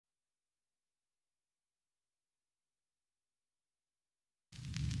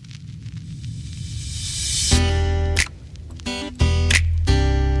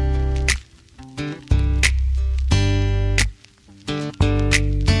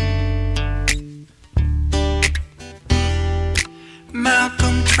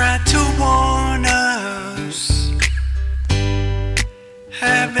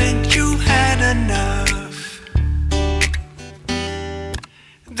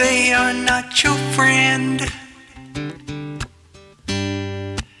They are not your friend.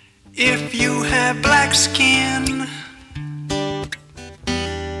 If you have black skin,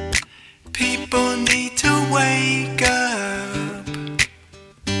 people need to wake up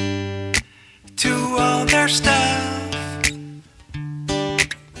to all their stuff.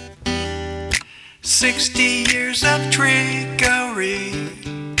 60 years of trickery,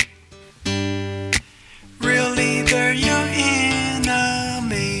 really they're your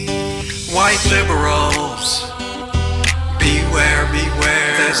enemy. White liberals, beware,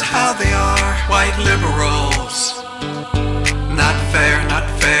 beware, that's how they are. White liberals, not fair, not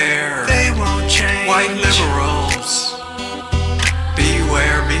fair, they won't change. White liberals,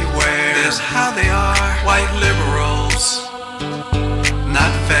 beware, beware, that's how they are. White liberals,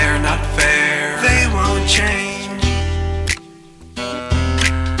 not fair, not fair, they won't change.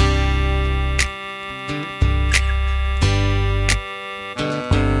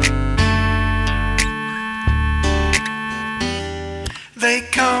 They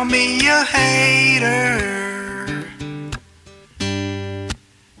call me a hater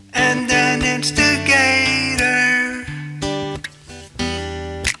and an instigator.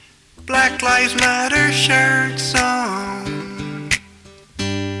 Black Lives Matter shirts on,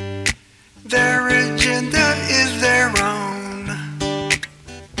 their agenda is their own,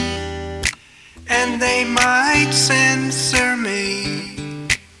 and they might censor me.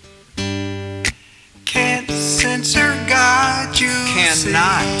 Can't censor God, you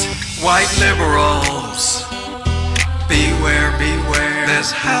cannot. See. White liberals, beware, beware,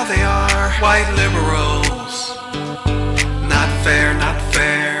 that's how they are. White liberals, not fair, not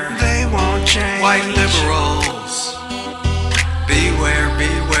fair, they won't change. White liberals, beware,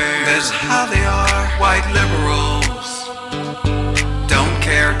 beware, that's how they are. White liberals, don't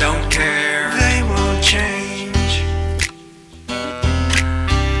care, don't care,